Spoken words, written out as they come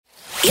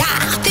Yeah,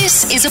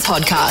 this is a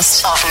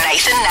podcast of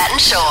Nathan, Nat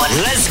and Sean.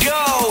 Let's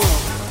go!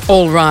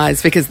 All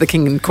rise because the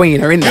king and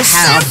queen are in the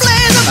house.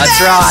 That's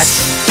right.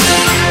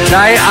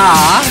 They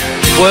are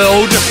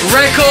world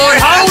record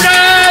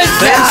holders!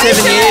 37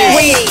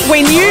 years.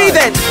 We knew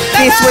that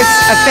this was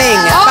a thing,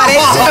 but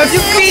it's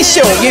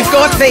official. You've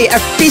got the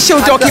official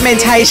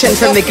documentation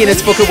from the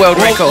Guinness Book of World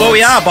Records. Well,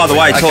 we are, by the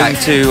way, talking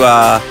to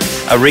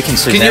Rick and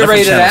Susanna. Can you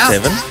read from it out?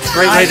 Channel 7.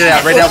 Read it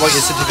out. Read out what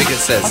your certificate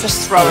says. I'll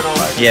just throw it all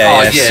over.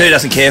 Yeah, yeah. Sue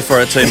doesn't care for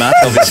it too much,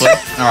 obviously.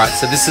 All right,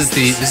 so this is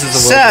the world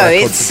So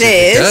record it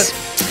says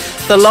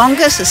the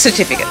longest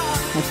certificate,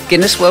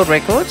 Guinness World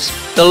Records.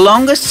 The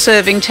longest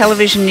serving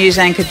television news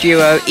anchor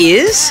duo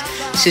is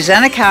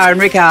Susanna Carr and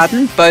Rick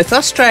Arden, both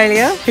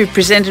Australia, who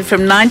presented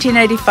from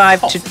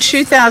 1985 to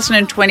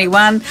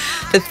 2021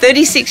 for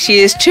 36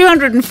 years,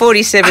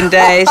 247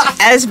 days,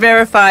 as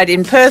verified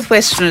in Perth,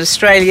 Western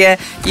Australia.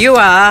 You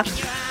are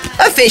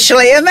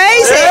officially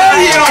amazing.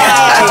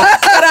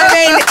 But I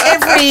mean,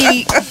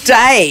 every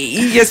day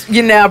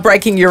you're now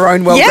breaking your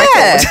own world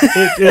record.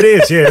 It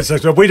is, yeah.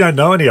 So we don't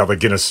know any other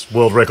Guinness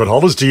World Record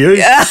holders, do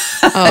you?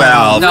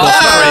 Well, No. of course,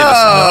 three of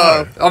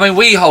us. I mean,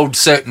 we hold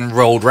certain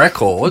world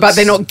records. But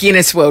they're not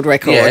Guinness World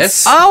Records.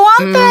 Yes. Oh,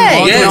 aren't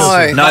they?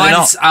 Yes. No. No, they're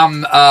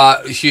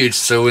Mine's huge,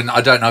 Sue, and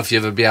I don't know if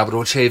you'll ever be able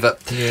to achieve it.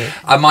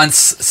 Yeah. Mine's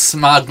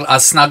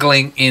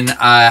snuggling in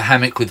a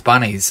hammock with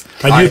bunnies.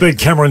 And you beat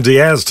Cameron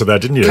Diaz to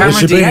that, didn't you? Cameron Has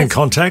she been Diaz? in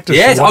contact? Has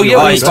Yes. she won Oh, yeah, your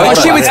we race? spoke about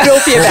she was that.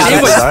 filthy about She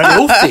it. was Right.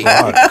 filthy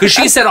Right. because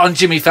she said it on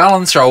Jimmy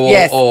Fallon's show,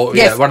 Yes.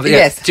 Yes. one of the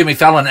Yes. Jimmy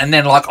Fallon, and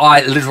then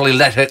I literally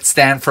let it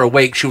stand for a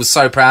week. She was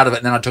so proud of it,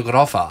 and then I took it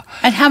off her.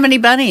 And how many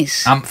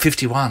bunnies?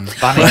 51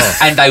 bunnies,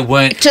 and they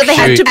weren't. So they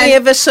had to cute. be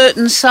of a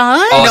certain size?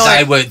 Oh,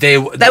 they were. They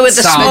were the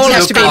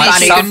smallest looked bunny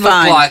like, you some could looked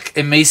find. like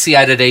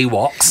emaciated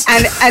Ewoks,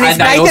 And if they all Nathan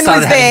started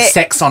was having there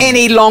sex on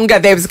any longer,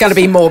 there was going to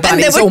be more And there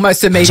bunnies were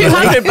almost immediately.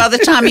 200 by the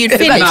time you'd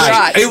finish. No,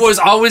 right.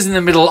 I was in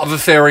the middle of a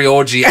fairy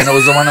orgy, and it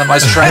was one of the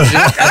most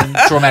tragic and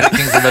traumatic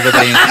things I've ever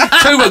been.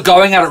 Two were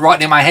going at it right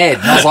near my head,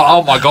 and I was like,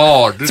 "Oh my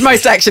god!" It's the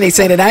most action he's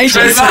seen in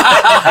ages.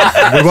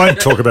 We won't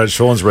talk about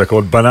Sean's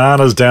record.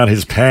 Bananas down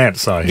his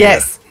pants, I hear.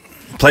 Yes.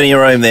 Plenty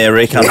of room there,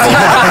 Rick. He did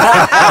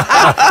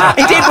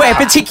wear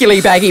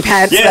particularly baggy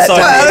pants Yes, that I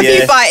day. Well, if Yeah.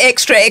 you buy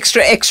extra, that's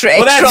extra right.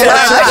 large,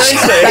 That's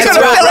you've right. got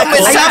to fill them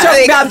with Are you talking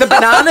something. about the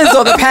bananas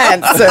or the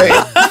pants, Sue?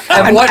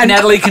 And what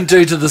Natalie can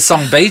do to the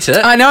song "Beat It."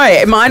 I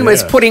know. Mine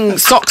was Yeah. putting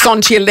socks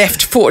onto your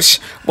left foot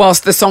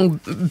whilst the song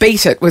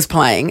Beat It was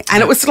playing.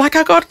 And it was like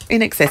I got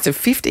in excess of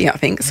 50, I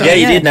think. So, Yeah,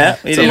 you did, Nat.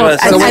 You It's a did. lot.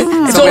 That's- And So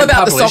it's So all we're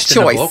about the published soft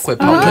in a choice. book, We're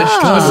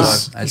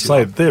published. I'd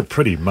say they're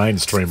pretty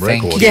mainstream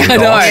Thank records. you. Yeah, I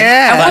know.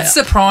 Yeah. And what's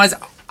the surprise?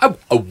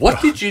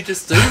 What did you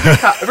just do?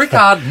 Rick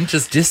Arden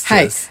just dissed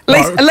Hey, us.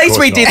 at least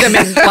we course did them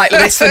in like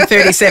less than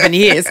 37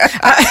 years.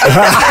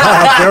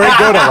 Very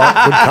good,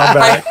 I Good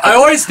comeback. I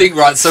always think,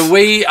 right, so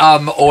we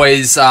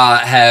always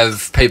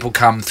have people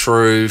come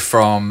through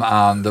from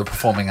the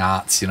performing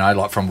arts, you know,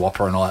 like from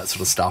WAPA and all that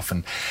sort of stuff,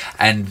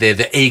 and they're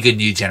the eager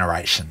new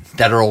generation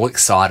that are all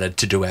excited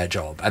to do our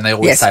job. And they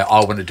always Yes. say, I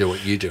want to do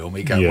what you do. And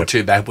we go, Yeah. well,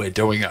 too bad we're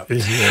doing it.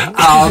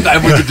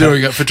 And we've been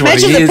doing it for 20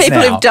 Imagine years the people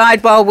now. who've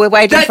died while we're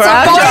waiting That's for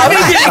our job.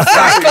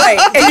 Exactly.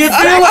 You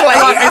feel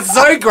like it's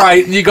so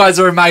great and you guys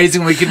are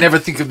amazing. We could never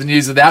think of the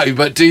news without you.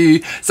 But do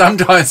you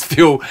sometimes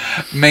feel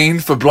mean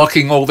for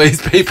blocking all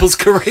these people's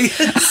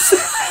careers?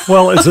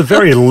 Well, it's a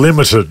very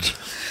limited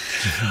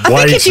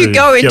I think if you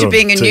go into on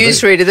being a TV.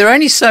 newsreader, there are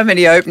only so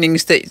many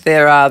openings that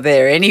there are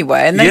there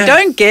anyway, and they Yeah.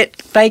 don't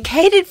get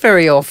vacated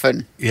very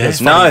often.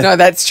 Yes. No,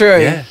 that's true.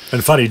 Yeah.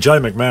 And funny, Joe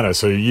McManus,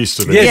 who used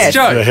to be Yes,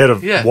 Joe. the head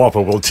of Yeah.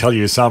 WAPA, will tell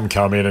you some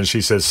come in and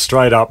she says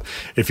straight up,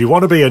 if you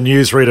want to be a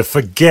newsreader,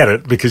 forget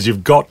it, because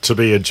you've got to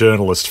be a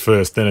journalist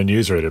first, then a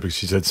newsreader, because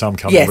she said some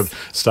come Yes. in with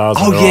stars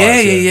Oh, in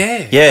their yeah,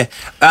 eyes. yeah.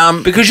 Yeah.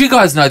 Because you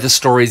guys know the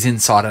stories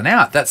inside and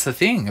out. That's the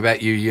thing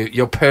about you.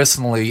 You're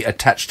personally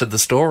attached to the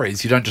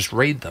stories. You don't just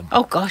read them.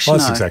 Oh gosh, Well,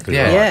 no. that's exactly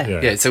Yeah.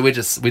 right. Yeah, so we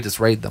just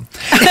read them.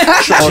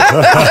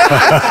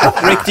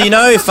 Rick, do you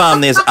know if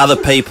there's other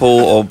people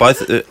or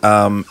both,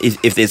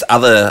 if there's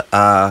other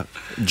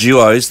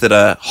duos that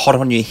are hot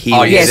on your heels,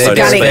 Oh, yeah, so to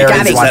Gunny, speak,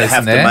 Gunny. does that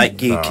have Isn't to there?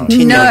 make you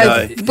continue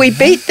No, to go? we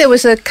beat. There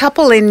was a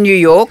couple in New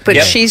York, but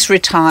Yep. she's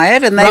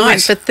retired, and they Right.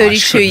 went for 32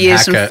 shouldn't years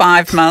hack and it.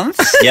 5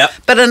 months. Yep.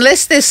 But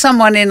unless there's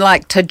someone in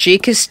like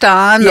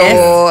Tajikistan Yes.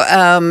 or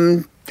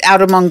out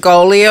of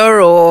Mongolia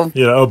or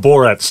Yeah, a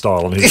Borat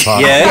style on his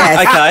part. Yeah,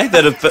 okay.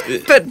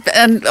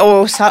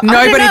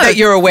 Nobody that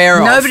you're aware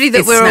of Nobody that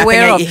is we're snapping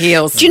aware at of. your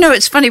heels. Do you know,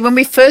 it's funny, when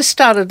we first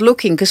started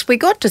looking, because we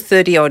got to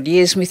 30 odd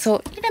years and we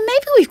thought,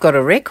 maybe we've got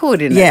a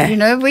record in Yeah.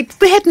 it.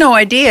 We had no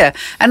idea.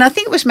 And I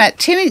think it was Matt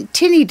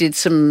Tinney did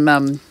some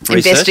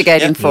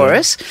investigating yeah. for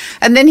us.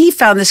 And then he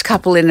found this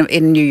couple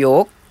in New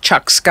York.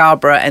 Chuck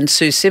Scarborough and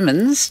Sue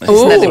Simmons.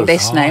 Isn't that the Ooh.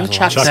 best name?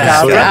 Chuck Chuck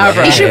Scarborough.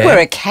 Scarborough. He should Yeah. wear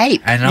a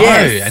cape. I know.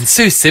 Yes. And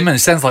Sue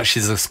Simmons sounds like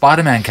she's a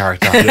Spider-Man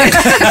character. A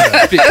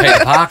bit Peter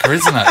Parker,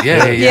 isn't it?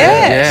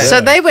 Yeah. So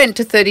they went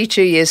to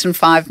 32 years and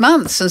 5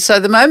 months. And so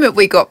the moment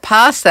we got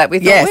past that, we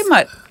thought Yes. we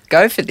might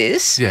go for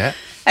this. Yeah.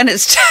 And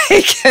it's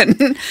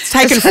taken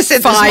taken as I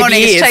said 5 this morning,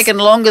 years. It's taken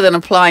longer than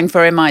applying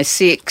for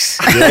MI6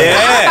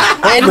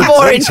 Yeah. and The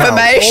more detail,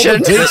 information. All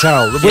the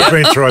detail. We've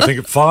been through, I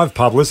think, 5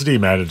 publicity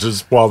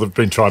managers while they've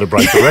been trying to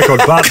break the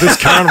record. But this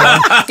current one,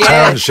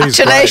 Yeah, Taryn, she's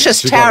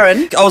tenacious great. She got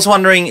it. Taryn. I was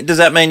wondering, does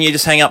that mean you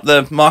just hang up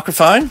the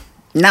microphone,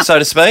 No. so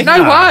to speak?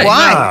 No way.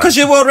 Why? Because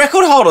you're world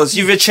record holders.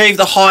 You've achieved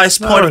the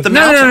highest point of the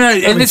No, mountain. no,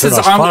 no. And this too is,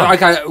 much fun.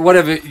 okay,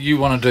 whatever you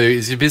want to do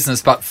is your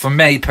business. But for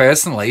me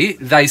personally,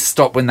 they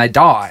stop when they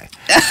die.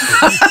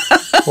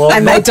 Well,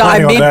 And they not die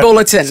planning on that,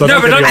 mid-bulletin. so No,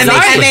 not but gonna don't be say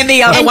on it. And then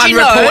the other And one you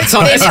know, reports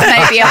on there's it.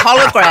 maybe a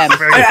hologram.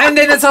 And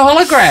then it's a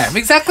hologram.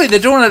 Exactly. They're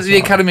doing it at the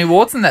Academy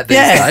Awards and that these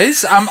Yeah.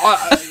 days.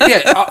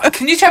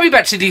 Can you take me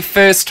back to the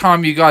first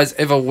time you guys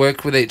ever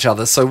worked with each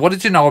other? So what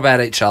did you know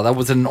about each other?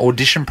 Was it an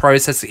audition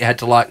process that you had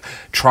to like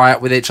try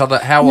out with each other?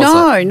 How was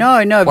it? No.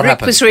 What Rick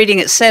happened? was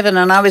reading at 7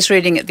 and I was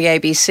reading at the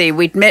ABC.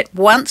 We'd met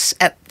once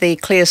at the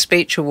Clear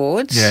Speech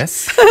Awards.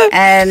 Yes.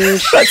 And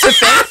that's a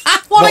thing.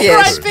 What a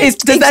Yes. great bit.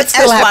 Does that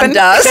still As happen? one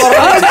does.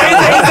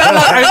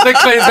 The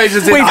clear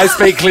speeches in I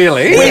speak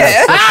clearly.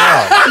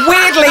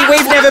 Weirdly,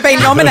 we've never been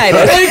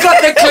nominated. Who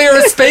got the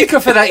clearest speaker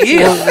for that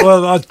year?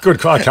 Well,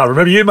 good. I can't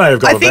remember. You may have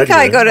got I it think that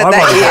I year. got it might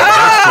that have year.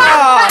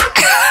 got it.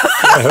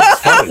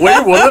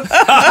 We wouldn't.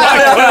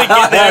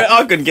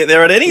 I couldn't get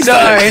there at any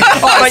stage.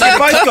 But you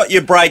both got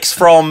your breaks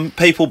from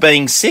people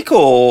being sick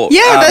or...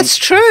 Yeah, that's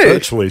true.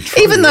 virtually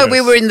true, Even though we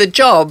yes. were in the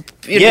job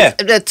Yeah.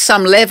 at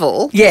some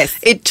level, Yes.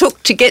 it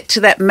took to get to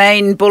that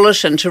main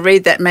bulletin, to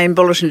read that main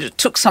bulletin, it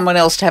took someone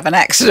else to have an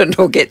accident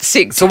or get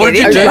sick. So to what get did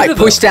you into do? it. Like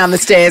push down the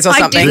stairs or I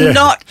something. did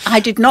not. I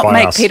did not By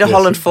make us, Peter yes.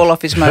 Holland fall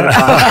off his motorbike.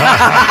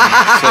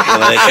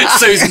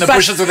 Susan the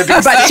bushes with a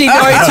big But she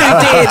knows who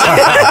did.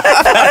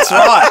 That's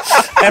right.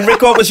 And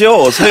Rick, what was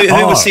yours?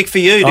 Who was sick for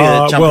you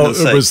to jump well, in the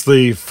seat? it was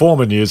the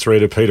former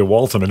newsreader Peter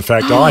Waltham. In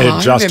fact, I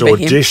had just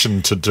remember him.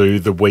 auditioned to do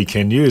the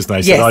weekend news. And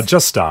they said, Yes. I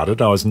just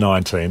started. I was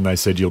 19. They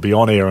said, you'll be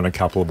on air in a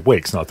couple of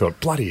weeks. And I thought,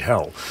 bloody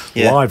hell,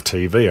 Yeah. live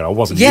TV. I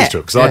wasn't Yeah. used to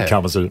it because Yeah. I'd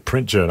come as a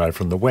print journo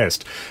from the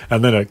West.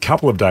 And then a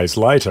couple of days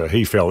later,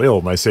 he fell ill.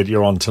 And they said,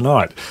 you're on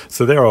tonight.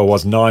 So there I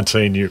was,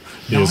 19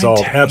 years old,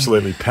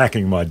 absolutely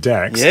packing my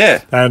DAX.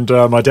 Yeah. And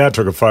my dad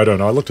took a photo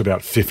and I looked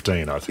about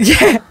 15, I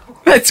think.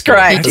 That's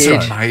great. That's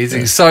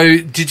amazing. So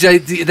did they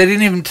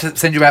didn't even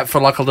send you out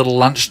for like a little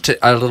lunch,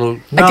 a little...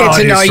 No, get to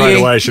I knew know straight you.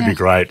 away she'd be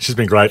great. She's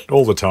been great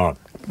all the time.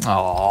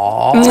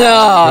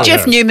 Oh.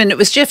 Jeff Newman, it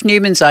was Jeff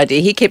Newman's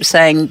idea. He kept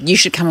saying, you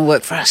should come and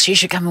work for us, you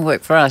should come and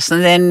work for us.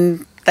 And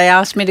then they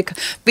asked me to,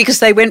 because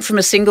they went from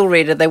a single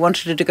reader, they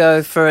wanted to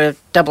go for a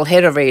double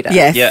header reader.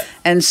 Yes. Yeah.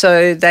 And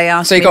so they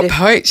asked So me you got to,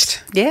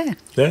 poached. yeah,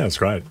 Yeah, that's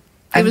great.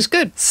 it was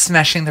good.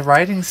 Smashing the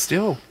ratings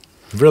still.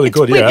 Really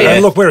good, we've yeah. been-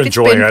 And look, we're it's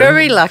enjoying been it.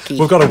 very lucky.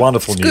 We've got a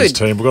wonderful It's news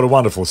good. team. We've got a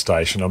wonderful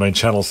station. I mean,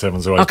 Channel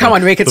 7's always Oh, come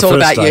been on, Rick, it's the all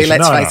first about you,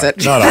 station. let's face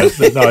it.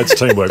 No, it's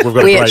teamwork. We've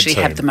got We a great actually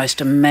team. have the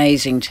most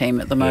amazing team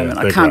at the moment.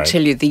 I they're can't great.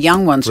 tell you, the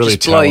young ones Really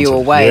just blow you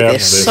talented. away. Yeah, they're they're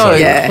so so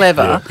good.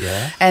 clever,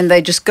 Yeah. and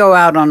they just go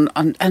out on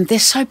and they're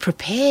so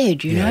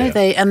prepared. You know,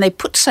 Yeah. they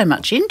put so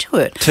much into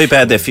it. Too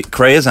bad their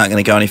careers aren't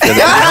going to go any further.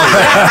 So,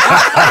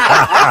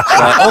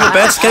 all the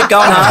best. Keep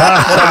going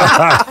hard.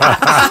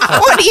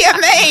 What do you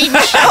mean,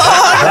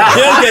 Sean?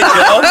 You get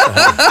going.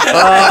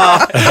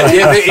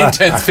 Yeah, the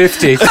intern's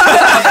 50. Just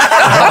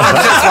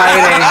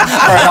waiting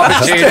for an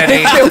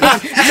opportunity.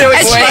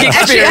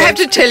 Actually, I have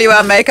to tell you,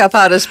 our makeup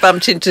artist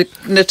bumped into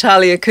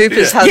Natalia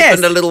Cooper's husband Yes.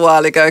 a little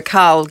while ago,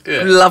 Carl,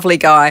 lovely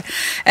guy.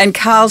 And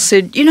Carl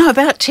said, you know,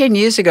 about 10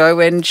 years ago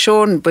when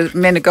Sean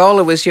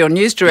Menegola was your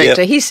news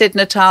director, Yep. he said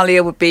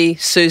Natalia would be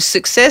Sue's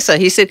successor.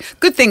 He said,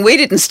 good thing we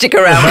didn't stick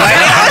around.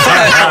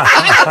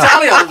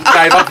 Natalia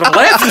gave up and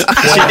left.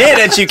 She did,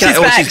 and she's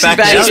back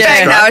now. She's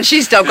back now, and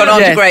she's still gone on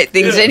to Yeah. great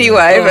things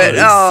anyway. But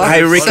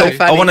Hey Rick, so I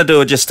funny. want to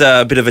do just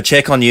a bit of a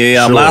check on you.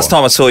 Sure. Last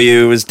time I saw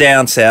you was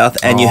down south,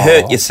 and you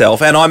hurt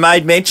yourself, and I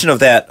made mention of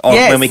that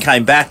Yes. when we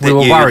came back. That We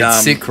were you worried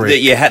sick, Rick. that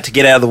you had to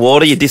get out of the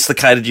water. You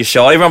dislocated your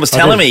shoulder. Everyone was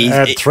telling me.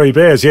 At Three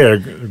Bears, yeah,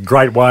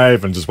 great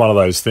wave and just one of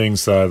those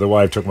things. The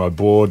wave took my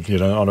board,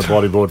 on a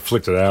bodyboard,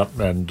 flicked it out,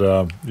 and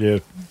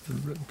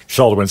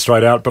shoulder went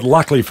straight out. But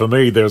luckily for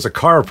me, there was a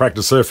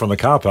chiropractor surfer in the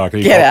car park,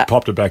 and he Get out.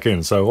 popped it back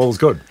in, so all was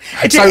good.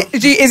 Is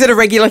it a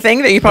regular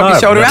thing that you pop your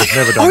shoulder out?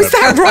 Never done Oh, is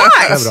that Never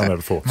right? done that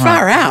before.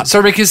 Far out. So,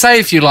 Rick, you say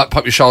if you like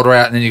pop your shoulder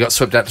out and then you got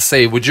swept out to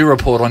sea, would you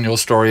report on your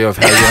story of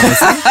how you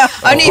missed?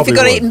 Only if you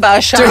got probably eaten by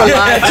a shark. Do a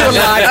live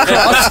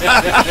cross.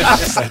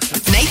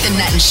 Nathan,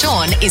 Nat and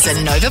Sean is a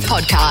Nova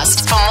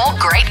podcast. For more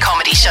great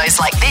comedy shows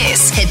like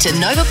this, head to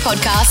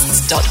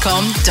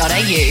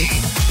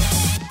novapodcasts.com.au.